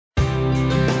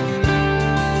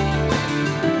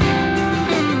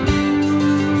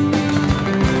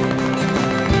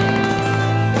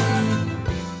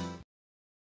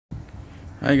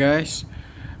Hi guys,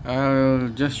 I'll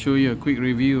just show you a quick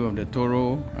review of the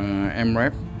Torro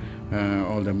MRAP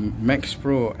or the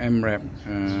MaxxPro MRAP.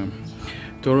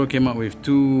 Torro came up with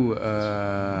two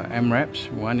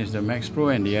MRAPs. One is the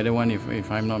MaxxPro and the other one,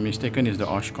 if I'm not mistaken, is the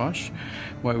Oshkosh.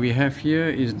 What we have here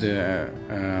is the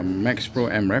MaxxPro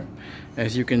MRAP.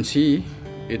 As you can see,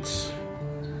 it's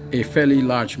a fairly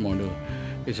large model.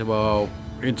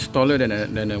 It's taller than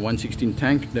a 1/16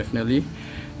 tank, definitely,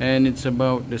 and it's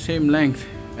about the same length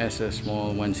as a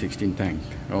small 1/16 tank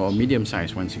or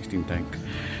medium-sized 1/16 tank.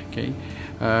 Okay,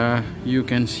 you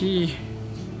can see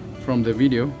from the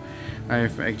video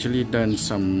I've actually done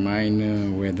some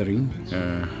minor weathering,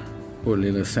 put a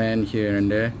little sand here and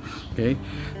there. Okay,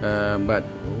 but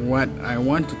what I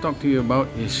want to talk to you about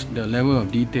is the level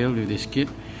of detail with this kit.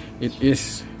 It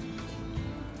is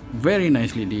very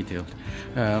nicely detailed.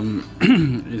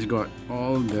 It's got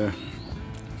all the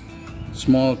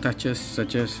small touches,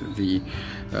 such as the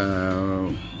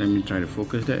let me try to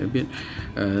focus that a bit,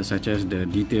 such as the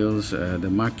details, the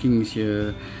markings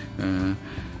here,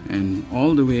 and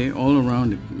all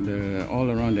around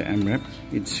the MRAP.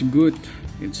 It's good,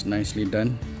 it's nicely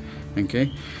done.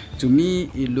 Okay, to me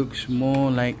it looks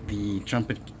more like the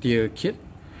Trumpeter kit,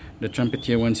 the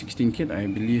Trumpeter 1/16 kit. I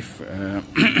believe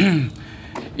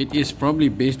it is probably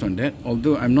based on that,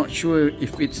 although I'm not sure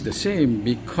if it's the same,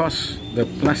 because the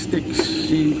plastics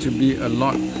seem to be a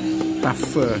lot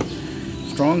tougher,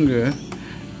 stronger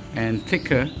and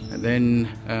thicker than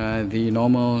the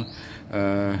normal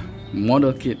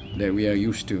model kit that we are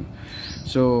used to.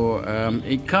 So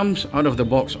it comes out of the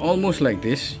box almost like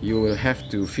this. You will have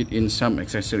to fit in some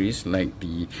accessories like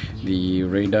the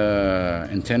radar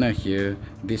antenna here,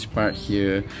 this part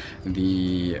here,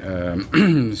 the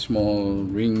small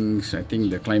rings, I think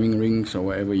the climbing rings or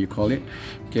whatever you call it.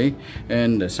 Okay,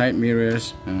 and the side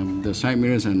mirrors. The side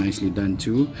mirrors are nicely done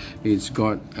too. It's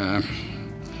got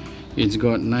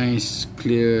nice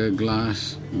clear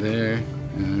glass there,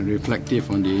 reflective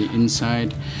on the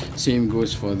inside. Same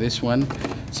goes for this one,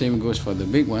 same goes for the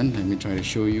big one. Let me try to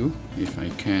show you if I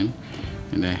can.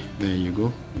 And there you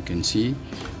go, you can see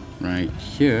right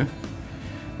here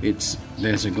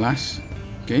there's a glass.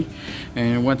 Okay,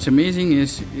 and what's amazing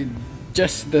is it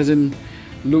just doesn't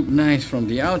look nice from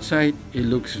the outside, it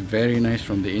looks very nice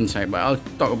from the inside. But I'll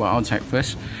talk about outside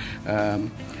first.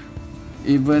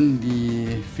 Even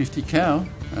the 50 cal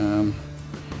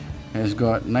has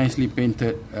got nicely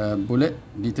painted bullet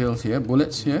details here,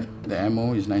 bullets here. The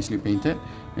ammo is nicely painted.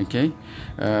 Okay,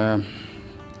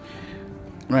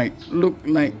 right,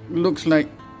 looks like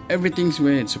everything's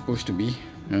where it's supposed to be.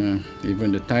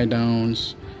 Even the tie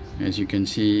downs, as you can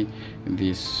see,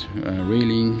 these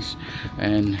railings,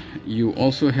 and you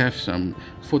also have some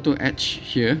photo etch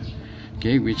here,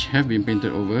 okay, which have been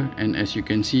painted over. And as you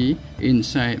can see,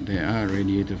 inside there are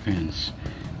radiator fans.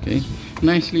 Okay,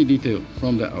 nicely detailed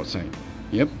from the outside.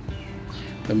 Yep,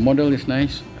 the model is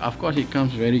nice. Of course, it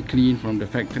comes very clean from the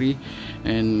factory,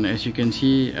 and as you can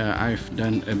see, I've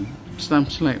done some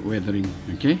slight weathering.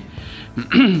 Okay.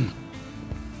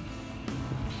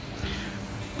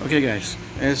 Okay guys,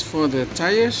 as for the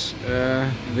tires,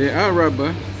 they are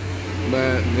rubber,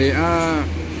 but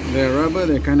they're rubber,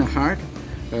 they're kind of hard.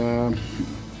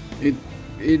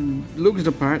 It looks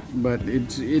the part, but it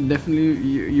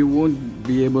definitely, you won't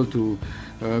be able to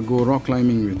go rock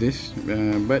climbing with this,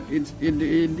 but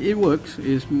it works.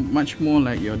 It's much more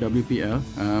like your WPL,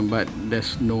 but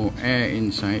there's no air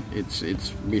inside.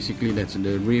 It's basically, that's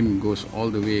the rim goes all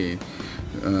the way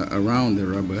around the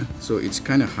rubber, so it's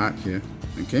kind of hard here.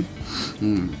 Okay,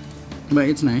 but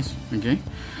it's nice. Okay,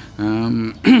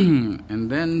 and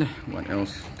then what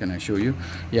else can I show you?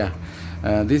 Yeah,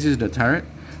 this is the turret.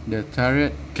 The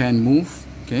turret can move.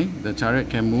 Okay, the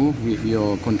turret can move with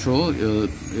your control.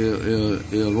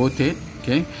 It'll rotate.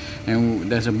 Okay, and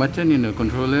there's a button in the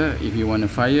controller. If you want to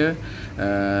fire,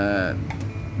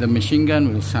 the machine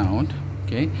gun will sound.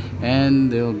 Okay,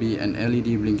 and there'll be an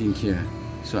LED blinking here.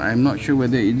 So I'm not sure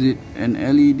whether is it an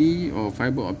LED or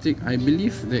fiber optic. I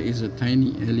believe there is a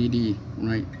tiny LED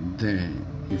right there,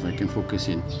 if I can focus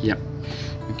in. Yep.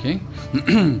 Okay.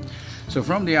 So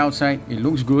from the outside, it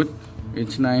looks good.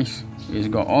 It's nice. It's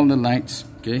got all the lights,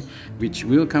 okay, which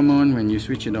will come on when you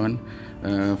switch it on.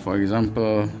 For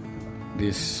example,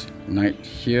 this light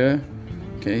here.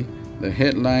 Okay, the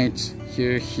headlights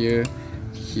here, here,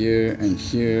 here, and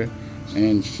here,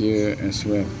 and here as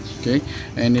well. Okay,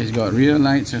 and it's got rear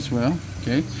lights as well.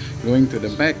 Okay, going to the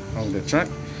back of the truck.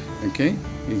 Okay,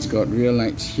 it's got rear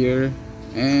lights here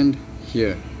and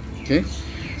here. Okay,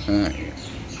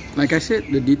 like I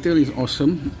said, the detail is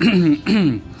awesome.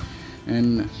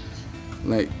 And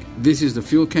like, this is the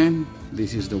fuel can.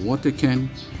 This is the water can.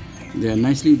 They are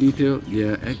nicely detailed. They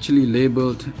are actually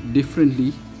labeled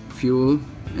differently. Fuel,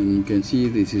 and you can see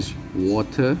this is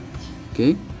water,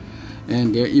 okay,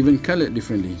 and they're even colored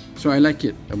differently. So I like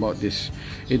it about this.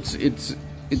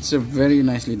 It's a very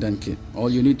nicely done kit. All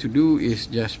you need to do is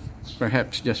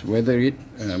perhaps just weather it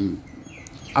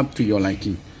up to your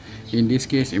liking. In this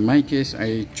case, in my case,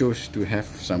 I chose to have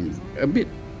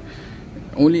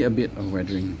only a bit of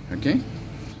weathering.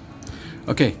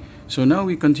 Okay, so now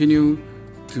we continue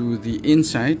to the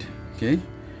inside. Okay,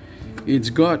 it's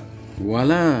got,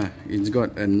 voila, it's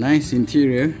got a nice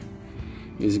interior.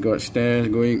 It's got stairs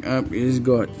going up. It's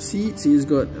got seats. It's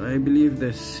got, I believe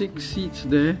there's 6 seats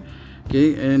there.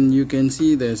 Okay, and you can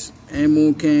see there's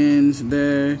ammo cans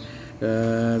there.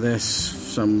 There's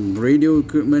some radio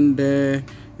equipment there.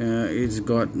 It's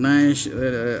got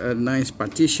a nice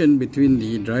partition between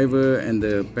the driver and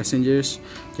the passengers.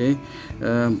 Okay,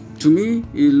 to me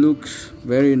it looks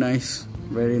very nice,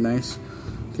 very nice.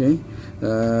 Okay,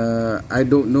 I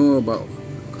don't know about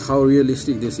how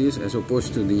realistic this is as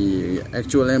opposed to the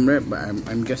actual MRAP, but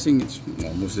I'm guessing it's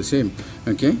almost the same.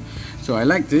 Okay, so I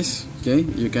like this. Okay,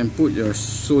 you can put your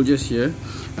soldiers here.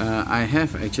 I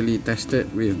have actually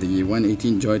tested with the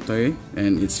 118 Joy Toy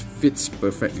and it fits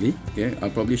perfectly. Okay, I'll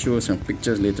probably show some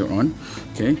pictures later on.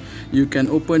 Okay, you can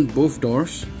open both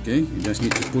doors. Okay, you just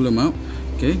need to pull them out.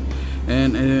 Okay,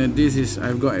 and this is,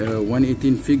 I've got a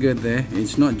 118 figure there.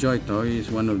 It's not Joy Toy,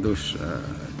 it's one of those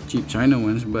cheap China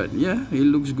ones, but yeah, it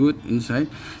looks good inside.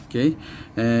 Okay,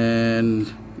 and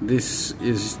this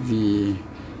is the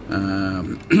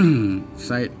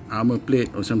side armor plate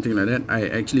or something like that. I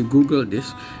actually googled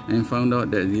this and found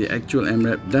out that the actual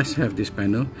MRAP does have this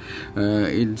panel.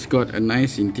 It's got a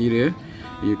nice interior.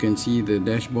 You can see the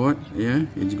dashboard. Yeah,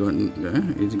 it's got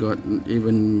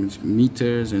even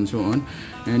meters and so on,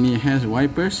 and it has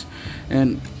wipers.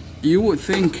 And you would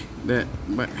think that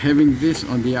by having this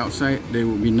on the outside there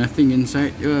will be nothing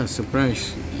inside.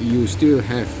 Surprise, you still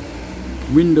have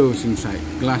windows inside,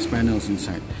 glass panels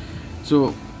inside.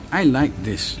 So I like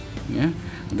this. Yeah,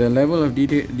 the level of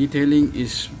detailing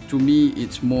is, to me,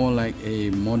 it's more like a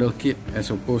model kit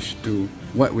as opposed to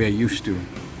what we're used to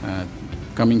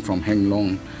coming from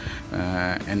Henglong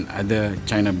and other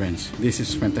China brands. This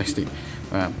is fantastic,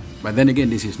 but then again,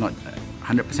 this is not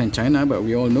 100% China, but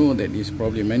we all know that it's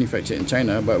probably manufactured in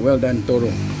China. But well done,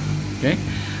 Torro. Okay,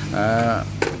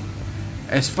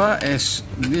 as far as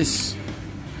this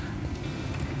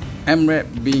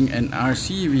MRAP being an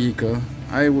RC vehicle,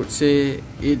 I would say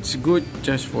it's good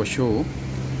just for show.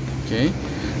 Okay,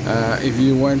 if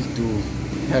you want to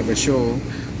have a show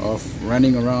of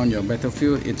running around your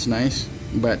battlefield, it's nice,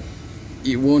 but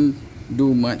it won't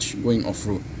do much going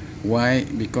off-road. Why?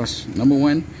 Because number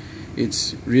one,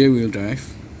 it's rear-wheel drive.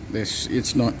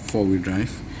 It's not four-wheel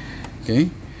drive. Okay,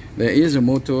 there is a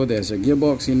motor, there's a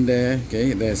gearbox in there.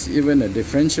 Okay, there's even a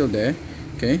differential there.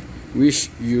 Okay, which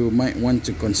you might want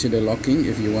to consider locking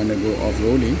if you want to go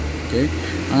off-roading. Okay,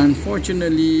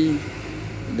 unfortunately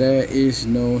there is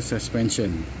no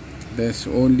suspension. There is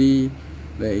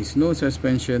no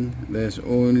suspension. There's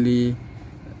only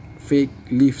fake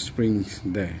leaf springs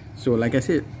there. So like I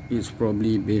said, it's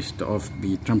probably based off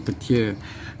the Trumpeter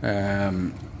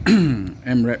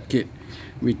MRAP kit,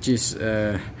 which is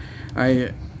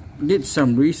I did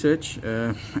some research.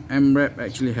 MRAP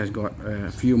actually has got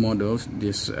a few models.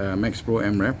 This MaxxPro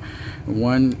MRAP,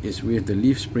 one is with the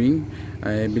leaf spring.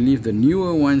 I believe the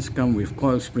newer ones come with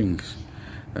coil springs.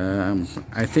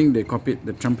 I think they copied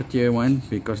the Trumpeter one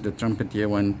because the Trumpeter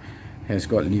one has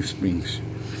got leaf springs.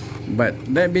 But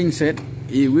that being said,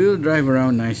 it will drive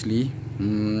around nicely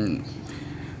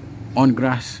on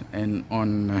grass and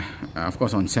on of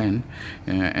course on sand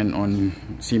and on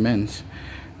cements.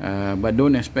 But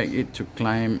don't expect it to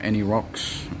climb any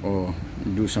rocks or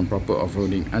do some proper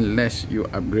off-roading unless you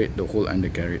upgrade the whole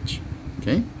undercarriage.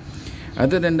 Okay,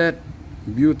 other than that,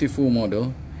 beautiful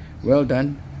model, well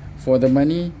done. For the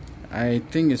money, I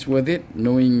think it's worth it,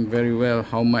 knowing very well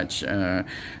how much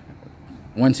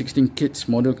 116 kits,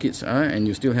 model kits are, and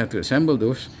you still have to assemble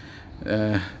those.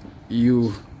 I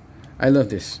love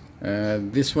this.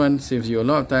 This one saves you a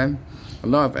lot of time, a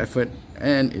lot of effort,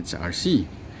 and it's RC.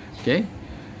 Okay,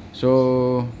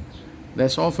 so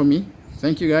that's all for me.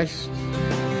 Thank you guys.